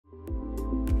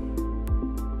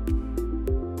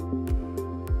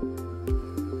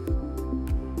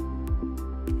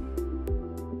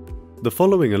The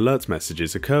following alert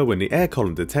messages occur when the air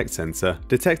column detect sensor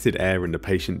detected air in the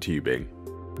patient tubing.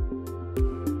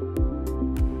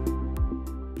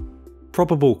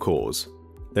 Probable cause.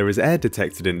 There is air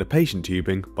detected in the patient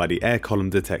tubing by the air column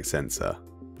detect sensor.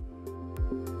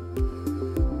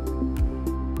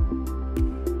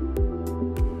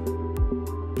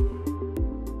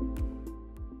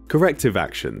 Corrective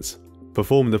actions.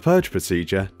 Perform the purge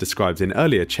procedure described in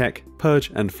earlier check,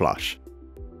 purge and flush.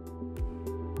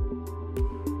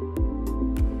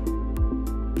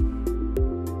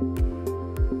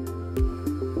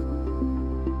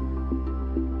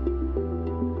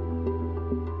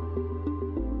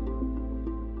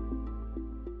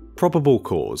 Probable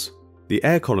cause. The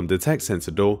air column detect sensor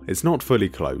door is not fully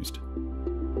closed.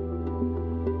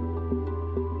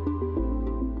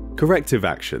 Corrective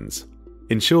actions.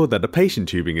 Ensure that the patient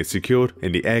tubing is secured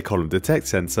in the air column detect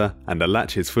sensor and the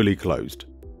latch is fully closed.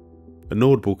 An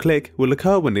audible click will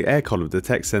occur when the air column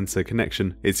detect sensor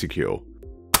connection is secure.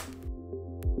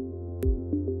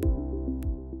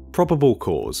 Probable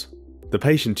cause. The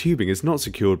patient tubing is not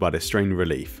secured by the strain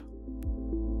relief.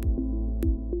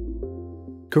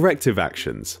 Corrective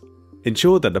actions.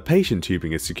 Ensure that the patient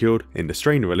tubing is secured in the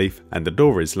strain relief and the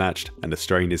door is latched and the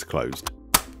strain is closed.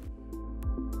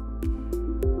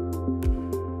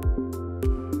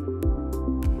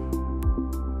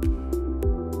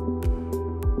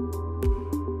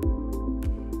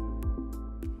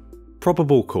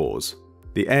 Probable cause.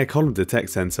 The air column detect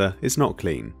sensor is not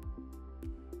clean.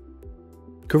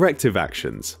 Corrective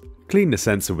actions. Clean the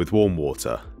sensor with warm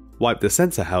water. Wipe the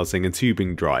sensor housing and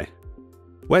tubing dry.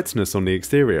 Wetness on the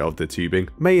exterior of the tubing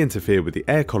may interfere with the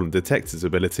air column detector's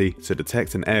ability to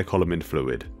detect an air column in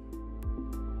fluid.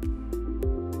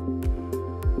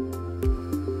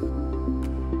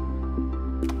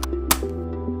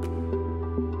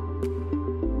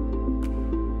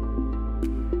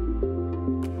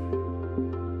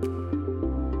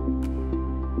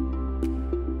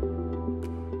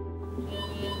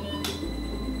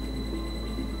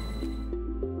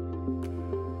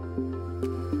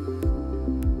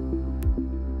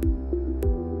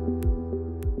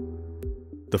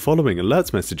 The following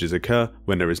alert messages occur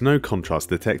when there is no contrast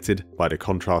detected by the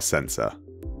contrast sensor.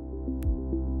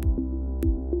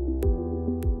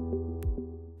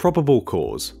 Probable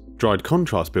cause. Dried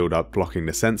contrast buildup blocking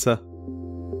the sensor.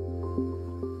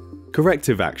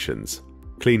 Corrective actions.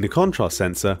 Clean the contrast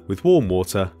sensor with warm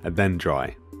water and then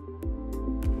dry.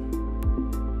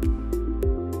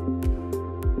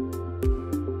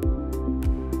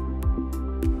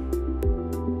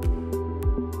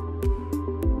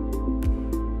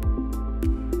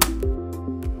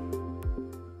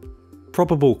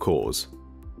 Probable cause.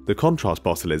 The contrast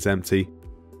bottle is empty.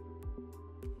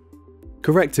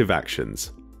 Corrective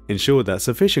actions. Ensure that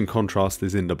sufficient contrast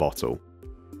is in the bottle.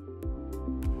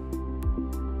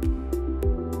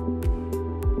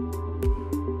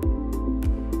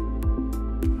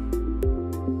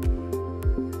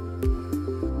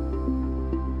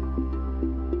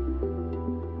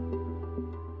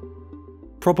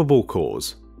 Probable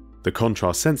cause. The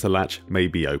contrast sensor latch may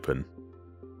be open.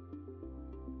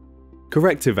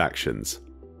 Corrective actions.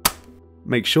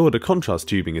 Make sure the contrast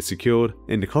tubing is secured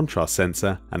in the contrast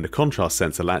sensor and the contrast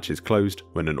sensor latch is closed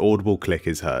when an audible click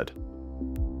is heard.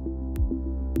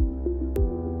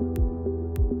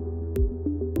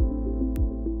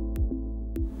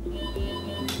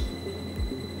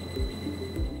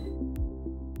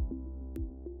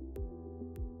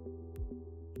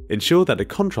 Ensure that the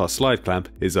contrast slide clamp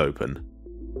is open.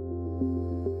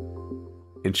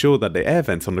 Ensure that the air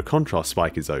vent on the contrast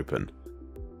spike is open.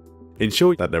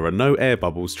 Ensure that there are no air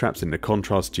bubbles trapped in the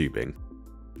contrast tubing.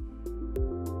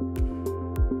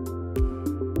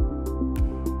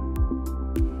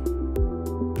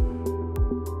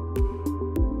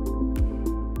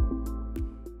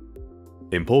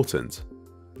 Important.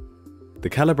 The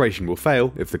calibration will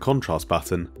fail if the contrast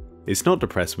button is not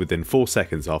depressed within 4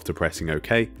 seconds after pressing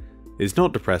OK, is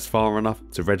not depressed far enough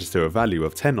to register a value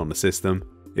of 10 on the system,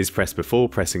 is pressed before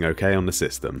pressing OK on the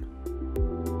system.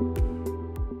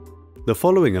 The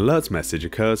following alert message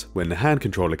occurs when the hand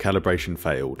controller calibration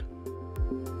failed.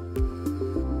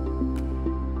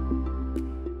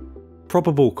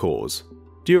 Probable cause.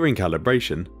 During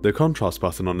calibration, the contrast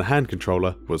button on the hand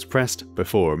controller was pressed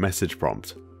before a message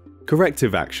prompt.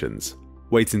 Corrective actions.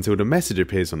 Wait until the message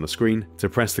appears on the screen to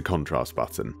press the contrast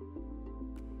button.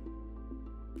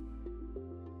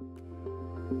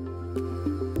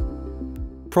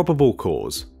 Probable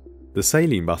cause. The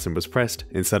saline button was pressed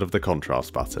instead of the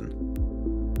contrast button.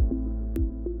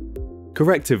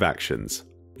 Corrective actions.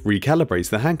 Recalibrate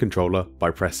the hand controller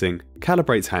by pressing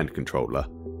Calibrate hand controller.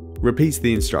 Repeats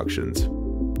the instructions.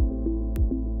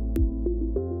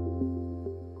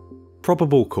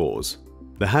 Probable cause.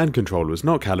 The hand controller was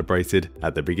not calibrated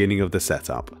at the beginning of the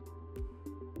setup.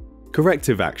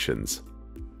 Corrective actions.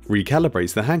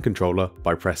 Recalibrates the hand controller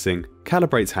by pressing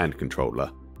Calibrates hand controller.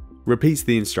 Repeats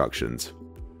the instructions.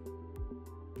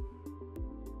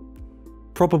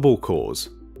 Probable cause.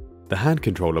 The hand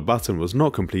controller button was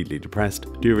not completely depressed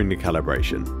during the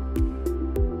calibration.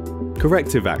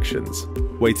 Corrective actions.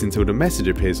 Wait until the message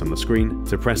appears on the screen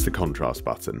to press the contrast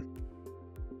button.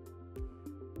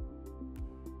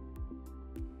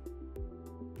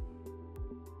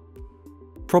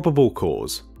 Probable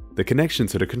cause. The connection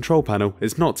to the control panel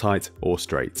is not tight or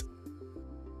straight.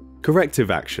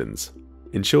 Corrective actions.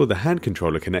 Ensure the hand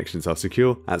controller connections are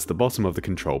secure at the bottom of the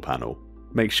control panel.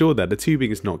 Make sure that the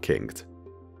tubing is not kinked.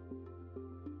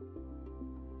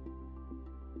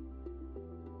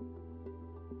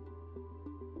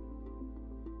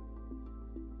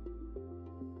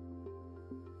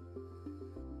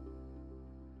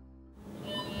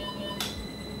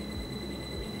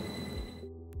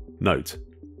 Note: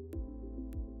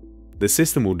 the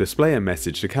system will display a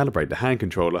message to calibrate the hand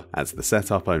controller as the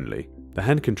setup only. The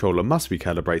hand controller must be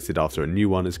calibrated after a new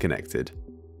one is connected.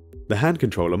 The hand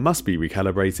controller must be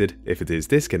recalibrated if it is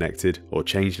disconnected or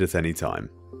changed at any time.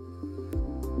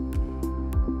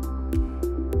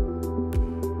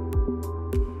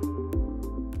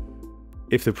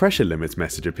 If the pressure limit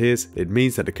message appears, it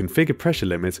means that the configured pressure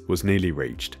limit was nearly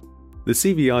reached. The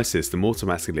CVi system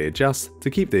automatically adjusts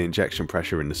to keep the injection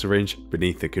pressure in the syringe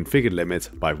beneath the configured limit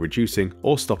by reducing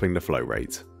or stopping the flow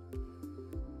rate.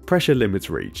 Pressure limit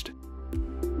reached.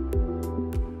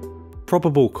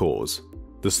 Probable cause.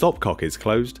 The stopcock is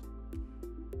closed.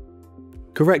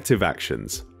 Corrective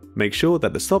actions. Make sure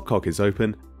that the stopcock is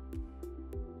open.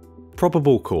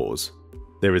 Probable cause.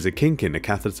 There is a kink in the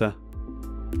catheter.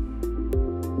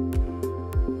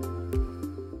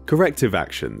 Corrective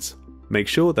actions. Make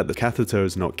sure that the catheter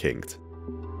is not kinked.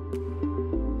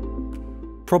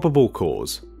 Probable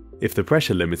cause. If the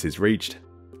pressure limit is reached.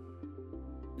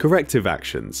 Corrective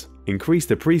actions. Increase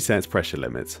the preset pressure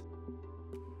limit.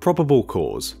 Probable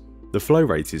cause. The flow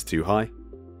rate is too high.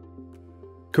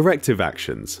 Corrective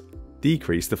actions.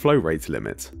 Decrease the flow rate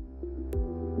limit.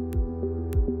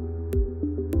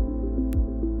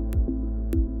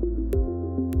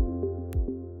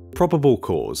 Probable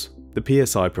cause. The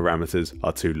PSI parameters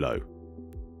are too low.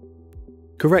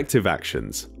 Corrective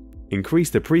actions.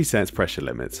 Increase the preset pressure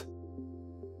limit.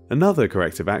 Another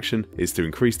corrective action is to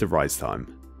increase the rise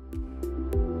time.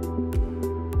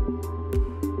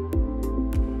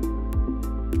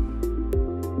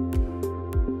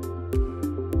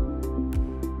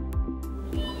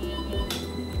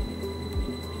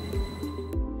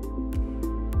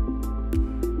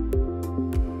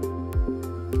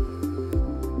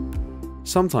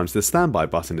 Sometimes the standby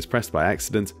button is pressed by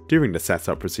accident during the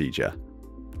setup procedure.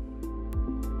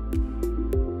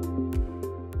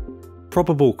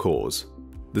 Probable cause.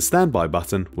 The standby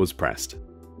button was pressed.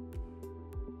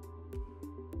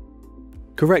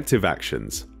 Corrective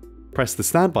actions. Press the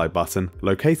standby button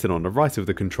located on the right of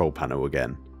the control panel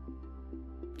again.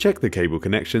 Check the cable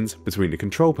connections between the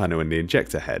control panel and the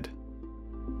injector head.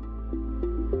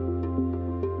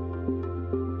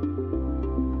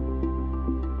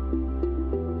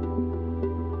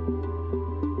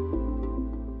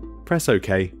 Press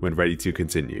OK when ready to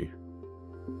continue.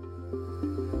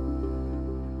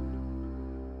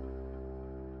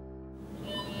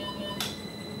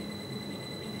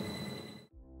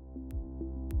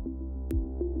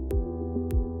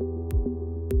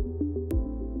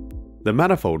 The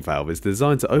manifold valve is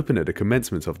designed to open at the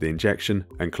commencement of the injection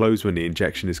and close when the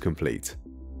injection is complete.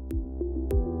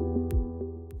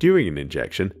 During an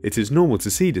injection, it is normal to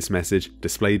see this message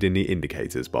displayed in the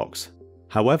indicators box.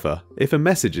 However, if a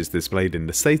message is displayed in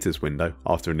the status window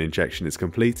after an injection is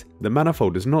complete, the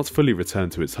manifold does not fully return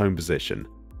to its home position.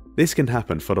 This can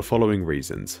happen for the following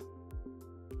reasons.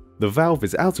 The valve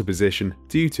is out of position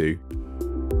due to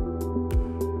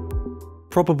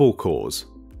probable cause.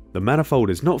 The manifold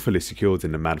is not fully secured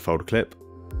in the manifold clip.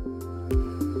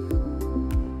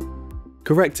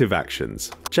 Corrective actions.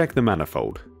 Check the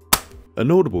manifold. An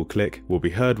audible click will be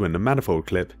heard when the manifold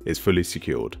clip is fully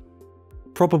secured.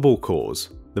 Probable cause.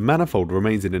 The manifold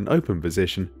remains in an open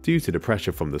position due to the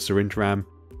pressure from the syringe ram.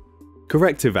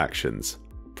 Corrective actions.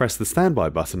 Press the standby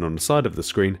button on the side of the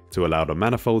screen to allow the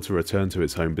manifold to return to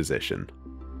its home position.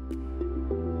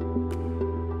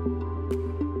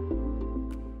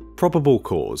 Probable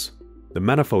cause. The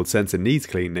manifold sensor needs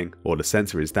cleaning or the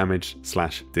sensor is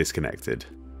damaged/disconnected.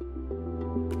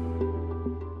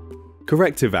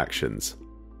 Corrective actions.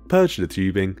 Purge the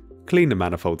tubing, Clean the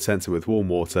manifold sensor with warm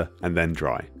water and then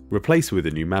dry. Replace with a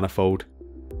new manifold.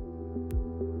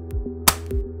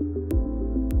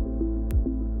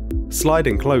 Slide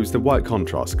and close the white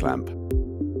contrast clamp.